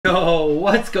Yo,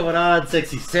 what's going on?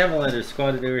 Sexy Samlander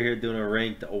Squad over here doing a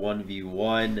ranked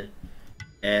 1v1.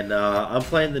 And I'm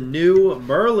playing the new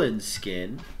Merlin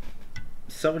skin.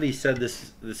 Somebody said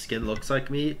this skin looks like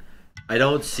me. I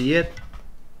don't see it.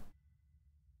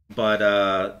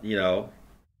 But, you know,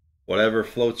 whatever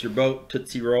floats your boat,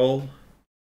 Tootsie Roll.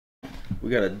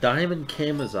 We got a diamond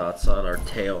Camazotz on our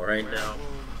tail right now.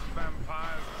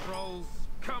 Vampires, trolls,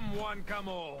 come one, come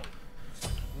all.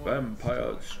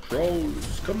 Vampires,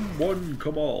 trolls, come one,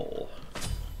 come all.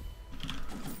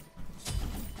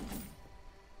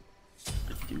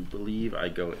 I do believe I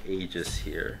go Aegis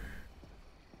here.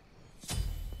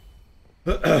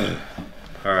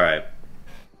 Alright.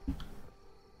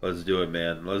 Let's do it,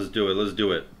 man. Let's do it. Let's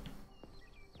do it.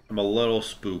 I'm a little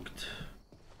spooked.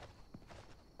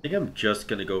 I think I'm just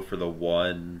gonna go for the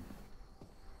one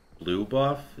blue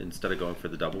buff instead of going for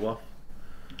the double buff.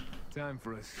 Time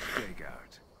for a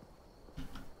stakeout.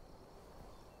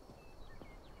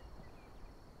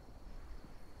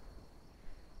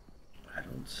 I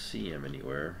don't see him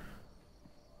anywhere.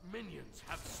 Minions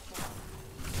have spawned.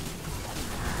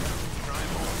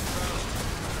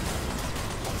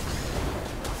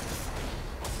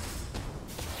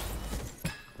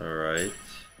 Alright.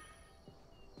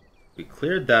 We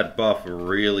cleared that buff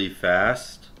really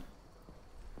fast.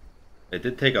 It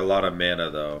did take a lot of mana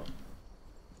though.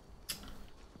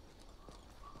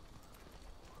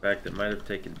 In fact, it might have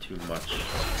taken too much.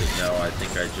 Because now I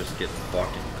think I just get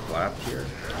fucking clapped here.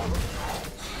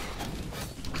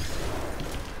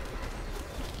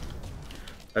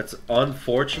 That's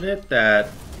unfortunate that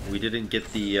we didn't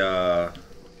get the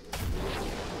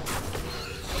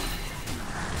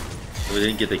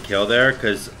kill there,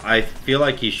 because I feel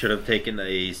like he should have taken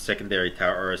a secondary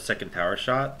tower or a second tower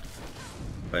shot,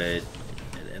 but it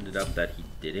ended up that he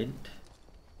didn't.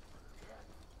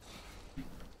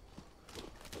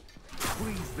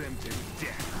 Freeze them to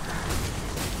death.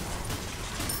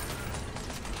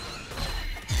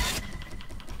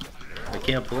 I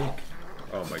can't blink.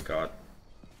 Oh my god.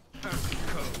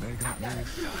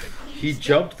 He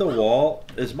jumped the wall.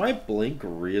 Is my blink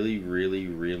really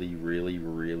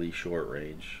short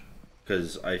range?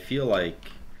 Because I feel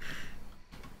like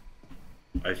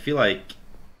the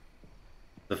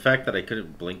fact that I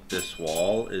couldn't blink this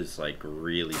wall is like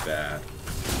really bad.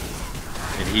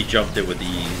 And he jumped it with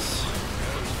ease.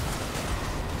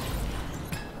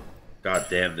 God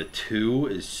damn, the 2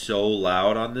 is so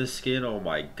loud on this skin. Oh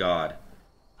my god.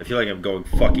 I feel like I'm going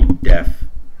fucking deaf.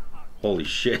 Holy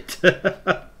shit. Back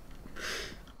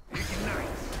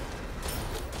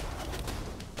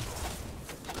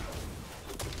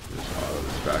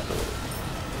a little.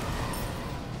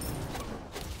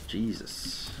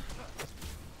 Jesus.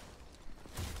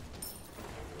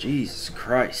 Jesus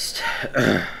Christ.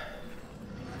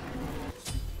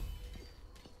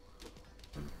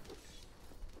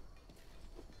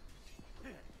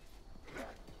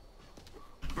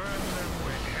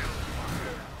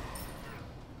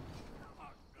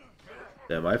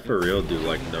 Damn, I for real do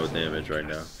like no damage right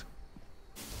now.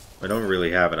 I don't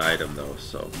really have an item though,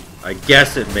 so I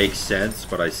guess it makes sense,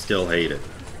 but I still hate it.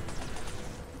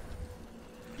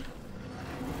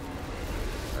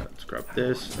 Let's grab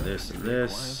this and this and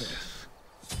this.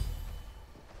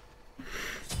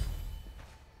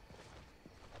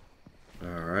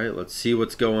 Alright, let's see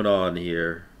what's going on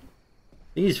here. I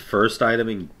think he's first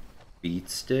iteming Beat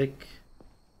Stick.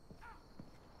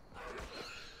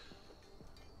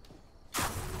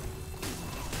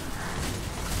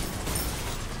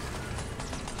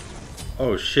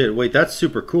 Oh shit, wait, that's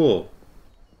super cool.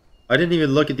 I didn't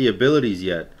even look at the abilities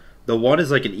yet. The one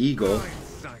is like an eagle.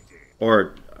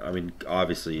 Or, I mean,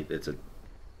 obviously it's a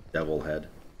devil head.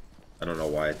 I don't know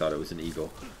why I thought it was an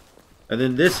eagle. And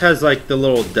then this has like the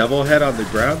little devil head on the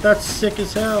ground. That's sick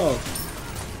as hell.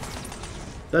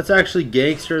 That's actually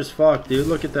gangster as fuck, dude.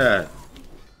 Look at that.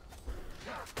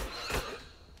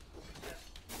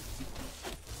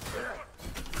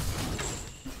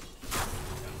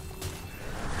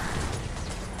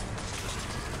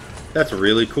 That's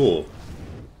really cool.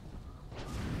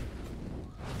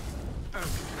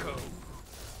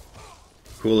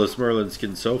 Coolest Merlin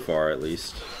skin so far, at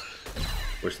least.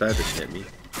 Wish that didn't hit me.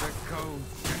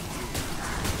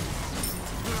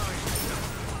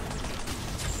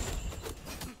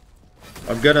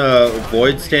 I'm gonna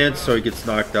avoid stance so he gets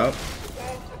knocked up.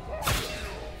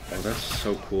 Oh, that's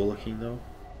so cool looking though.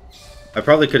 I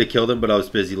probably could have killed him, but I was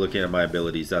busy looking at my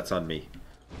abilities. That's on me.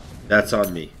 That's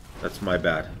on me. That's my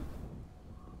bad.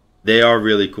 They are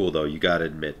really cool though, you gotta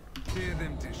admit.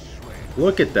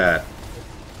 Look at that.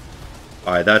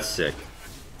 Alright, that's sick.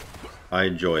 I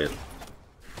enjoy it.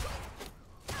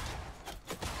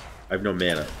 I have no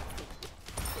mana.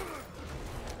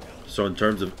 So in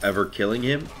terms of ever killing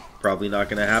him, probably not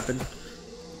going to happen.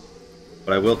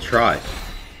 But I will try.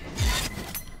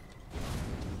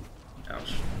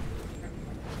 Ouch.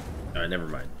 Alright, never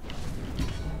mind.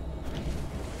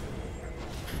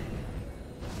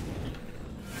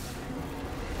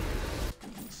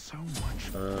 So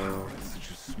much power in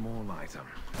such a small item.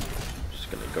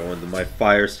 Just gonna go into my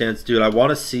fire stance, dude. I want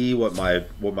to see what my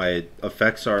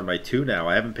effects are in my 2 now.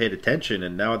 I haven't paid attention,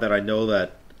 and now that I know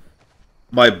that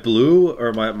my blue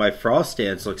or my frost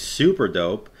stance looks super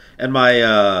dope, and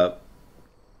my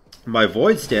my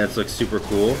void stance looks super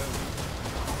cool.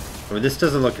 I mean, this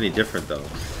doesn't look any different though.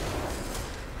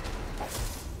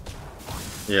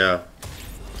 Yeah,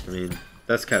 I mean,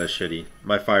 that's kind of shitty.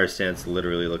 My fire stance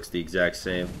literally looks the exact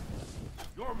same.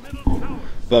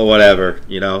 But whatever,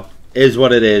 you know, is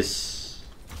what it is.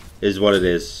 Is what it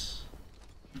is.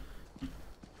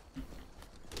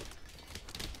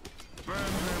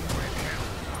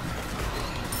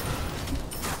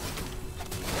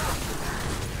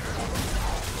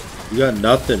 You got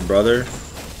nothing, brother.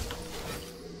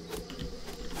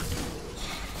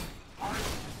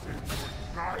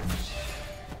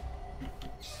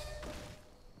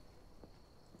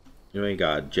 You ain't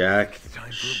got jack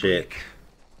shit.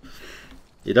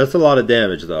 He does a lot of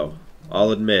damage, though.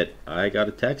 I'll admit. I got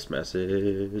a text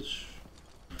message.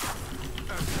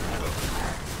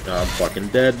 I'm fucking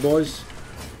dead, boys.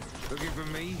 Looking for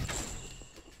me?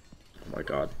 Oh my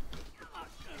god.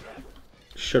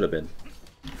 Should have been.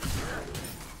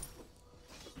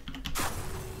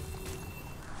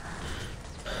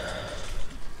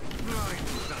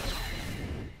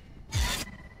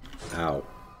 Ow.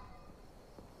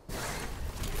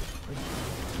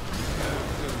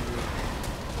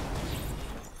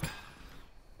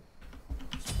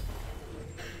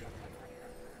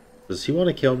 Does he want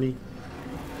to kill me?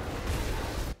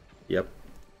 Yep.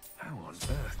 How on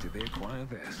earth did they acquire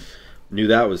this? Knew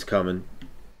that was coming.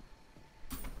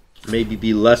 Maybe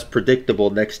be less predictable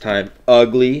next time.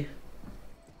 Ugly.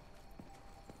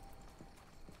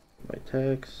 My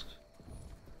text.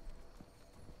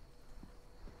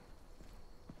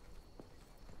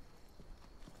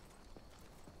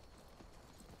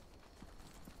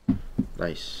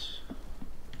 Nice.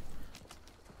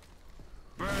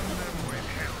 Burn them with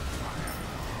hellfire.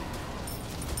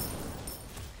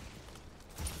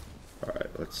 Alright,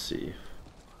 let's see.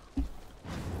 I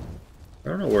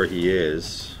don't know where he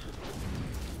is.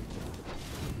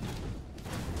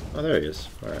 Oh, there he is.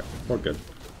 Alright, we're good.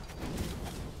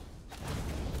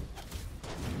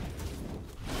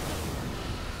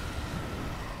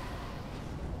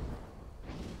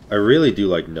 I really do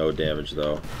like no damage,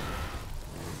 though.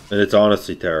 And it's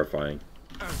honestly terrifying.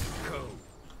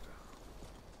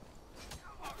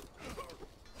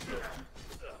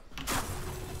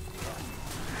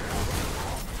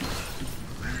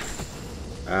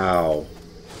 Ow.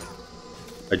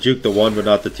 I juked the 1 but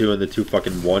not the 2, and the 2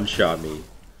 fucking one-shot me.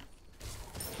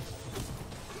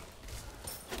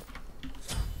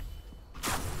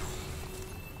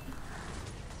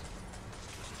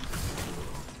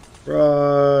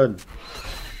 Run!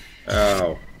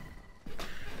 Ow.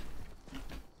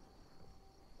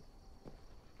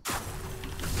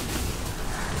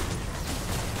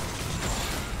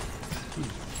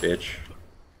 Bitch.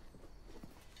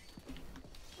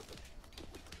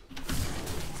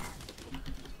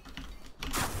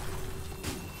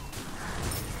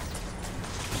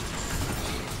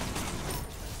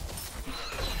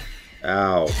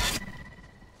 Ow.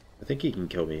 I think he can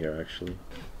kill me here, actually.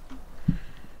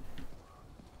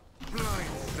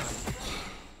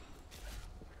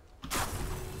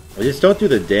 I just don't do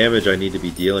the damage I need to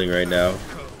be dealing right now.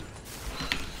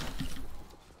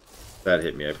 If that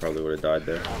hit me, I probably would have died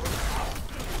there.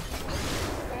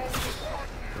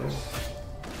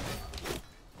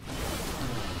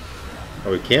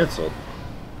 Oh, he canceled.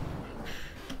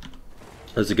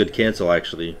 That's a good cancel,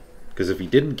 actually. Because if he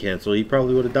didn't cancel, he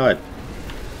probably would have died.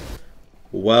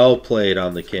 Well played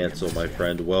on the cancel, my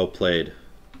friend. Well played.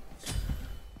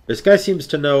 This guy seems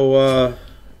to know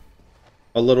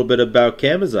a little bit about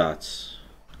Camazotz.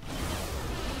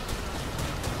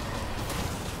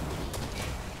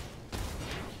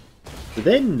 Did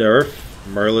they nerf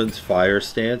Merlin's fire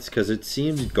stance? Because it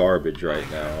seems garbage right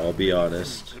now, I'll be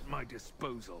honest. At my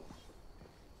disposal.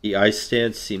 The ice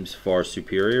stance seems far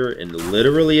superior in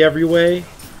literally every way.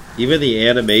 Even the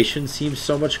animation seems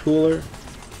so much cooler.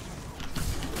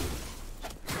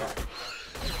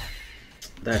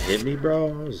 That hit me, bro?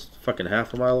 I was fucking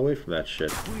half a mile away from that shit.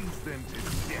 Squeeze them to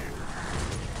death.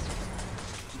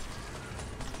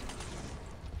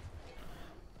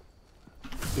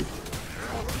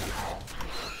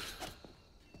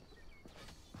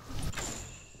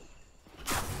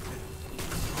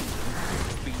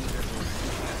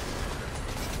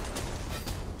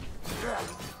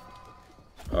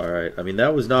 Alright, I mean,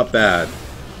 that was not bad.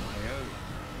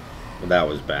 Well, that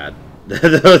was bad.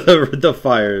 The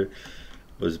fire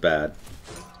was bad.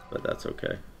 But that's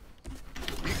okay.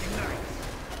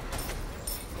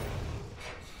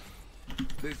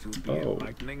 Oh,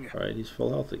 alright, he's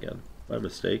full health again. My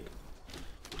mistake.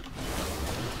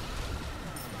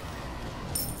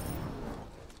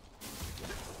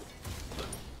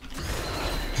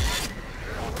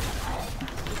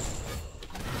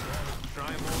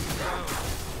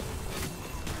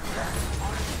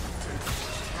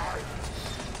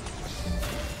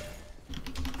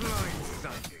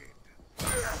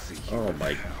 Oh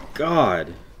my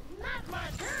god.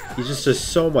 He just does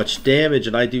so much damage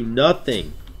and I do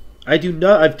nothing. I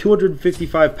have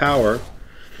 255 power.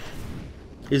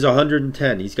 He's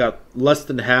 110. He's got less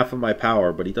than half of my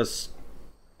power, but he does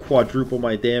quadruple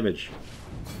my damage.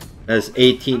 Has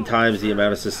 18 times the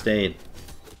amount of sustain.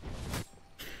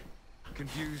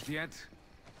 Confused yet?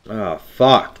 Ah,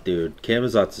 fuck, dude.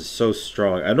 Camazotz is so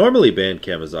strong. I normally ban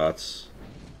Camazotz.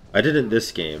 I didn't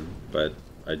this game, but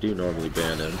I do normally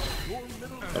ban him.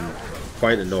 I'm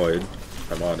quite annoyed,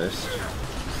 if I'm honest.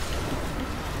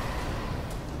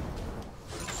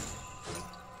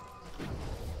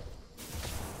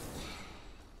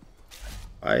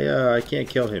 I can't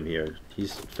kill him here.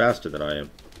 He's faster than I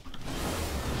am.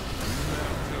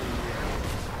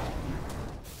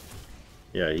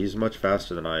 Yeah, he's much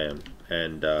faster than I am.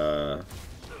 And,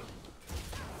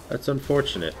 that's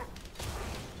unfortunate.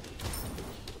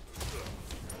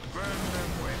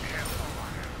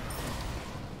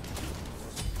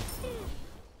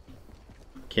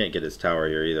 Can't get his tower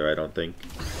here either, I don't think.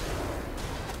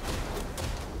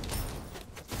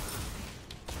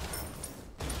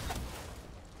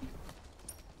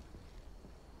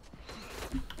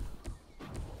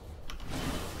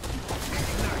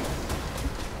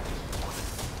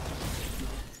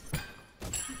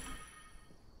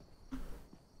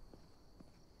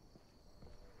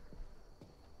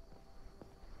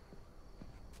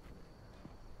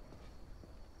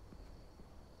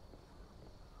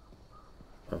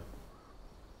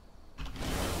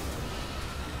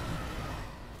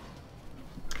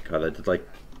 God, that did like...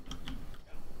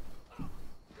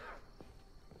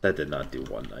 That did not do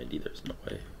 190, there's no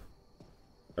way.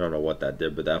 I don't know what that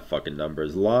did, but that fucking number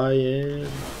is lying.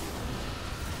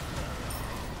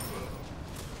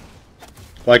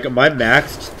 Like, my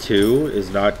maxed 2 is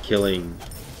not killing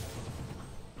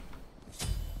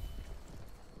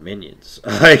minions.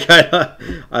 Like, I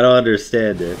don't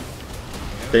understand it.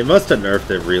 They must have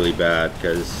nerfed it really bad,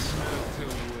 because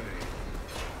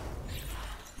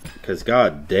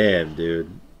god damn,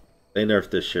 dude. They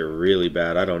nerfed this shit really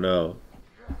bad. I don't know.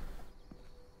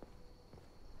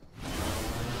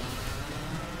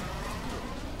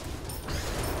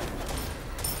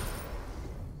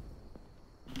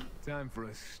 Time for a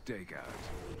stakeout.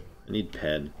 I need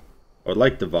pen. I would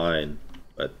like divine,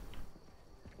 but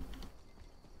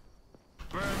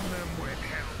Burn them with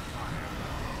hellfire.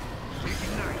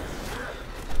 Ignite.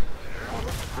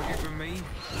 Looking for me?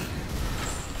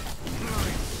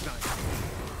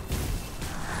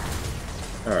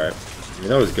 alright. I mean,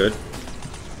 that was good.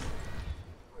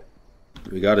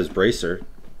 We got his bracer.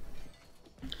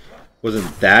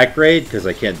 Wasn't that great, because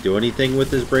I can't do anything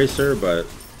with his bracer, but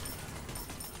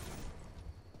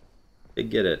did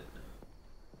get it.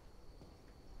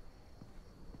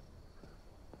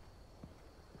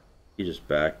 He just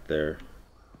backed there.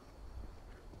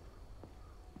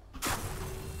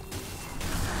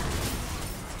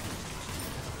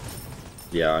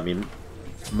 Yeah, I mean,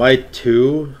 my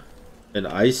 2 and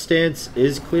ice stance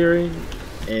is clearing,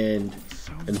 and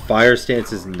fire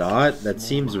stance is not. That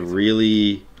seems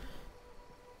really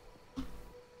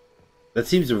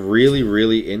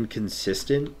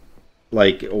inconsistent.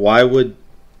 Like, why would...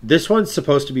 This one's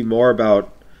supposed to be more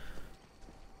about...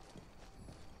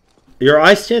 Your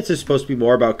ice stance is supposed to be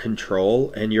more about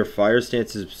control, and your fire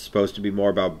stance is supposed to be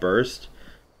more about burst.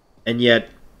 And yet,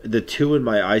 the 2 in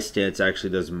my ice stance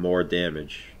actually does more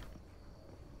damage.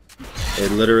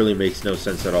 It literally makes no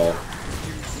sense at all.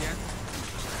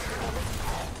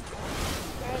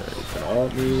 You can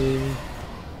ult me.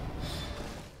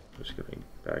 Just going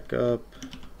back up.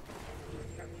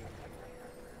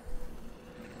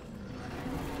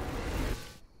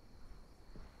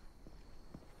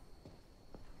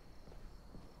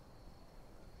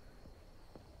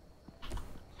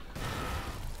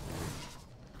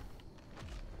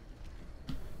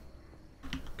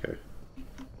 Okay.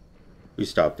 We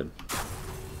stopped him.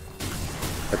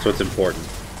 That's what's important.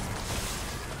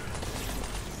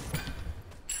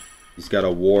 He's got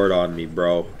a ward on me,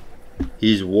 bro.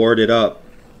 He's warded up.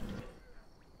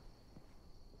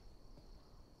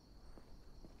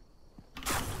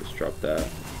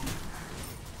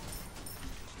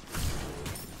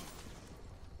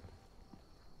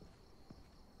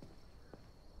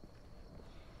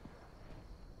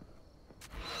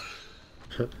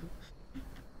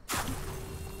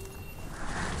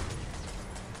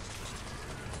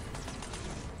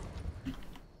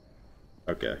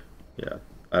 Okay, yeah.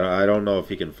 I don't know if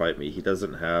he can fight me. He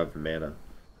doesn't have mana.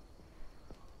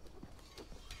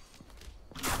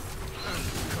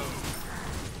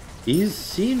 He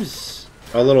seems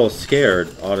a little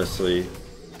scared, honestly.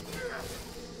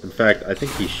 In fact, I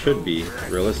think he should be,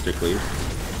 realistically.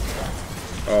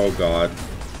 Oh god.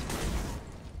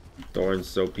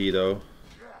 Thorns OP though.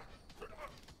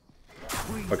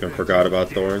 Fucking forgot about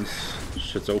Thorns.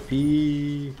 Shit's OP.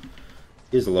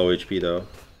 He's low HP though.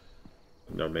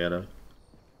 No mana.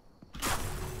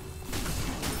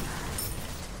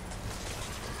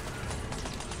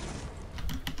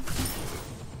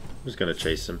 I'm just gonna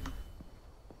chase him.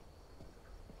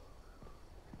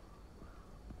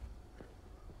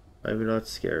 I'm not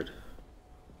scared.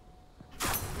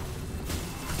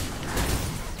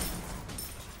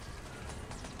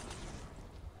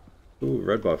 Ooh,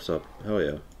 red buff's up. Hell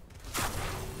yeah.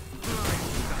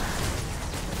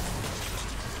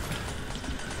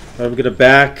 I'm gonna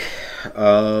back.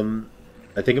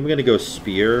 I think I'm gonna go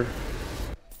spear.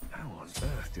 How on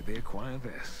earth did they acquire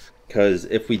this? Because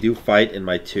if we do fight in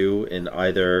my 2 in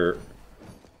either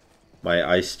my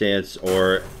ice stance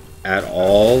or at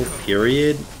all,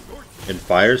 period, in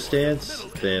fire stance,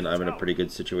 then I'm in a pretty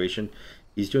good situation.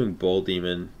 He's doing Bull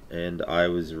Demon, and I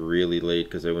was really late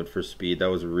because I went for speed. That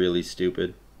was really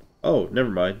stupid. Oh, never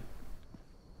mind.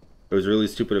 It was really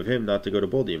stupid of him not to go to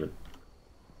Bull Demon.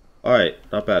 Alright,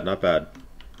 not bad, not bad.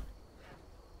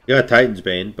 He got Titan's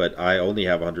Bane, but I only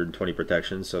have 120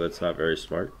 protection, so that's not very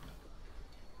smart.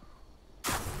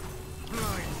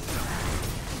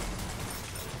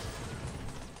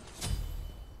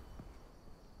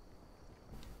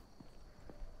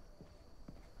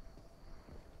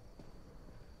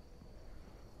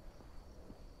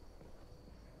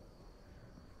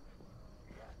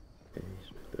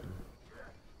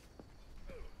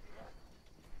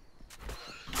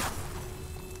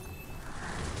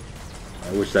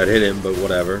 I wish that hit him, but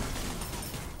whatever.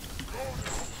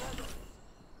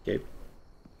 Okay.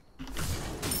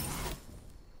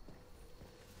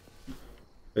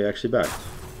 They actually backed.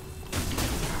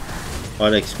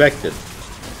 Unexpected.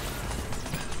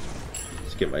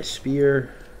 Let's get my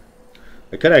spear.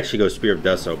 I could actually go Spear of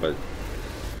Deso, but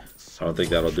I don't think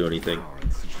that'll do anything.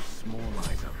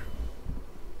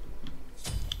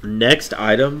 Next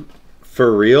item,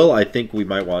 for real, I think we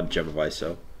might want Gem of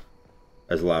Iso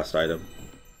as the last item.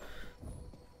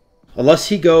 Unless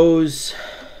he goes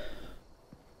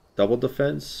double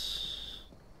defense.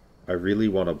 I really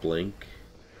want to blink.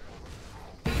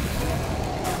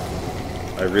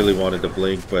 I really wanted to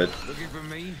blink, but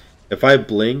if I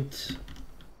blinked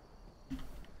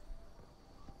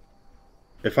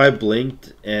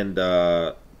and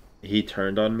he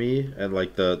turned on me and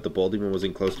like the Bull Demon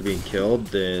wasn't close to being killed,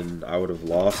 then I would have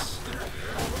lost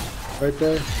right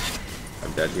there.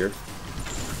 I'm dead here.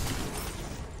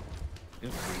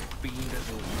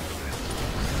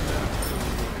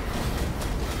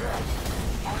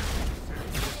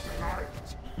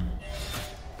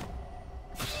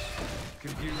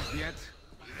 Confused yet?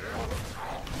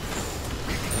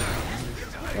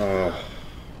 Oh,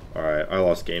 alright, I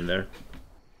lost game there.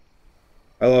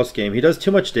 I lost game. He does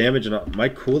too much damage, and my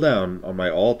cooldown on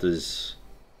my ult is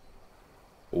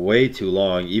way too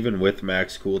long, even with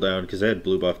max cooldown, because I had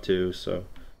blue buff too, so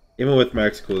even with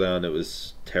max cooldown it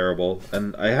was terrible.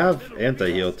 And I have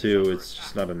anti-heal too, it's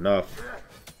just not enough.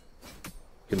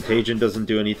 Contagion doesn't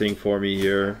do anything for me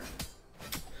here.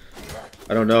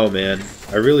 I don't know, man.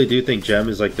 I really do think Gem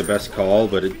is like the best call,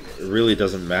 but it really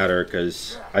doesn't matter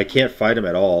because I can't fight him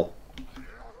at all.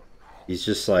 He's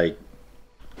just like,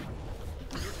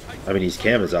 I mean, he's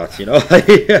Camazotz, you know?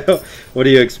 What do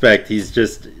you expect? He's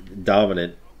just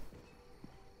dominant.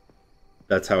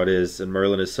 That's how it is. And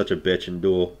Merlin is such a bitch in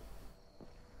Duel.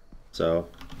 So.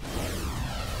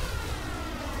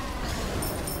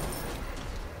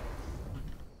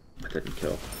 I didn't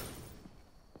kill.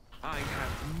 I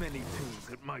have many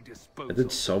tools at my disposal. I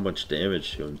did so much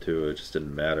damage to him too, it just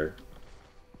didn't matter.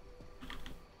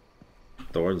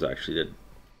 Thorns actually did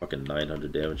fucking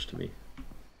 900 damage to me.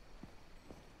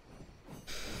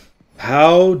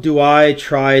 How do I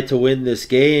try to win this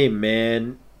game,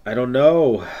 man? I don't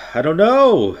know. I don't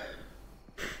know.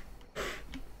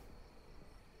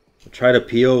 I'll try to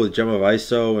peel with Gem of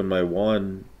Iso and my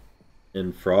 1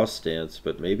 in Frost Stance,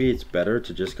 but maybe it's better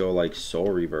to just go like Soul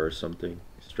Reaver or something.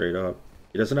 Straight up.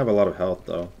 He doesn't have a lot of health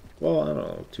though. Well, I don't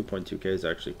know. 2.2k is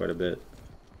actually quite a bit.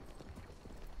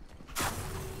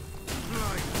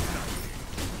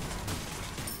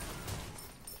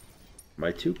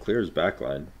 My 2 clears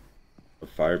backline of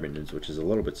fire minions, which is a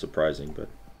little bit surprising, but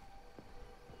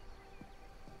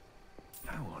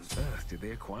how on earth did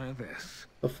they acquire this?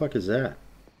 The fuck is that?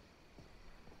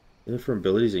 Different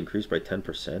abilities increased by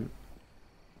 10%.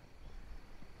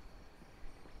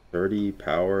 30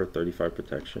 power, 35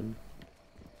 protection.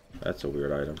 That's a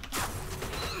weird item.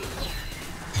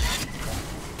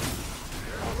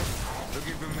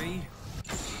 Looking for me?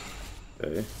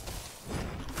 Okay.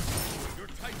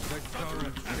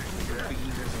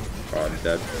 Oh, I'm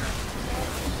dead.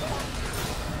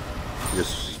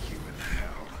 Just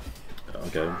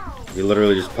okay. He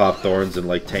literally just popped thorns and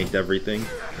like tanked everything.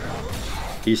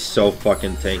 He's so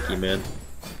fucking tanky, man.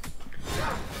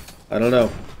 I don't know.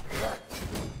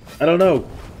 I don't know.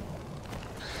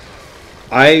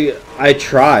 I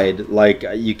tried. Like,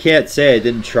 you can't say I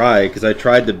didn't try because I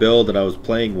tried to build and I was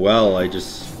playing well. I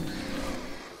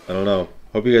don't know.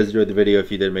 Hope you guys enjoyed the video.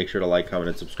 If you did, make sure to like, comment,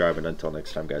 and subscribe. And until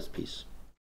next time, guys, peace.